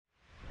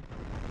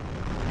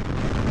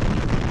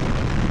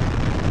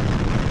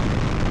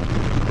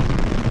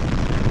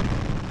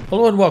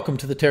Hello and welcome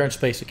to the Terran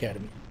Space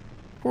Academy,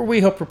 where we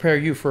help prepare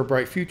you for a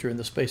bright future in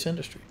the space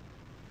industry.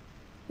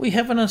 We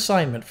have an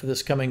assignment for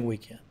this coming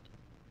weekend.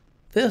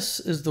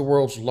 This is the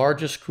world's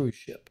largest cruise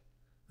ship,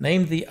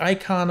 named the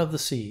Icon of the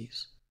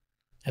Seas,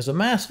 has a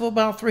mass of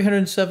about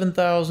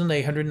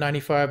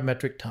 307,895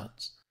 metric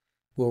tons.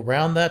 We'll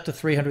round that to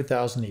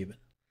 300,000 even,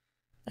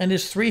 and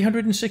is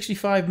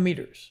 365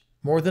 meters,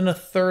 more than a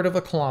third of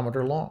a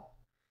kilometer long.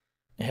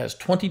 It has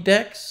 20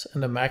 decks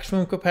and a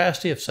maximum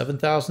capacity of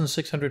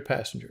 7,600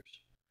 passengers.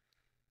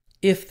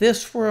 If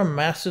this were a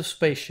massive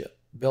spaceship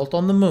built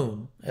on the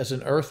Moon as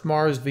an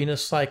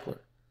Earth-Mars-Venus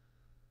cycler,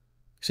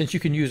 since you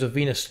can use a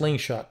Venus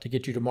slingshot to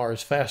get you to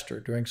Mars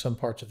faster during some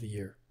parts of the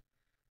year,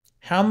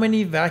 how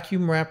many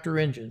Vacuum Raptor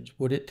engines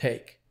would it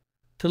take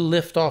to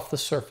lift off the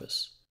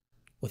surface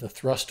with a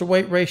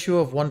thrust-to-weight ratio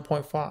of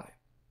 1.5?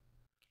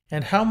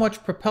 And how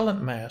much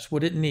propellant mass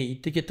would it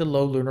need to get to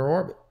low lunar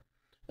orbit,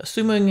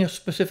 assuming a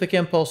specific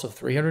impulse of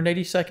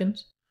 380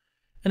 seconds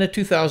and a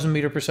 2,000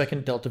 meter per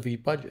second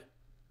deltaV budget?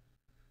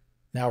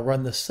 Now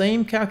run the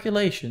same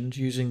calculations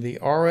using the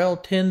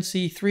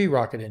RL-10C3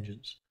 rocket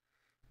engines.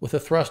 With a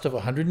thrust of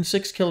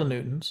 106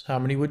 kilonewtons, how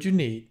many would you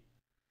need?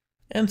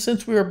 And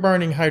since we are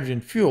burning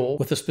hydrogen fuel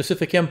with a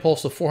specific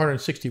impulse of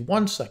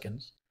 461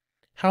 seconds,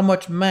 how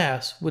much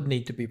mass would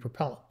need to be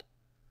propellant?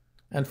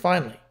 And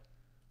finally,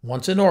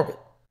 once in orbit,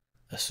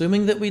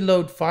 assuming that we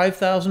load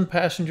 5,000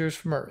 passengers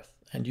from Earth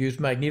and use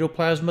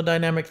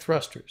magnetoplasmadynamic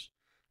thrusters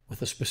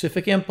with a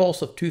specific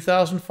impulse of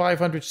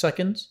 2,500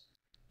 seconds,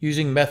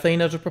 using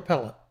methane as a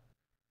propellant,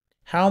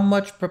 how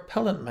much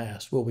propellant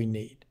mass will we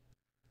need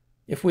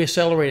if we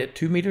accelerate at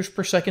 2 meters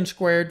per second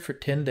squared for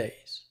 10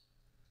 days?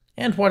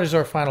 And what is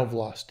our final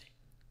velocity?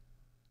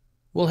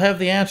 We'll have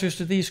the answers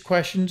to these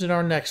questions in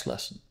our next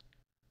lesson,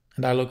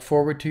 and I look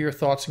forward to your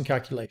thoughts and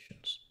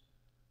calculations.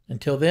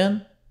 Until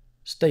then,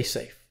 stay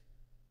safe.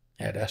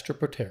 Ad Astra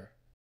Pro Terra.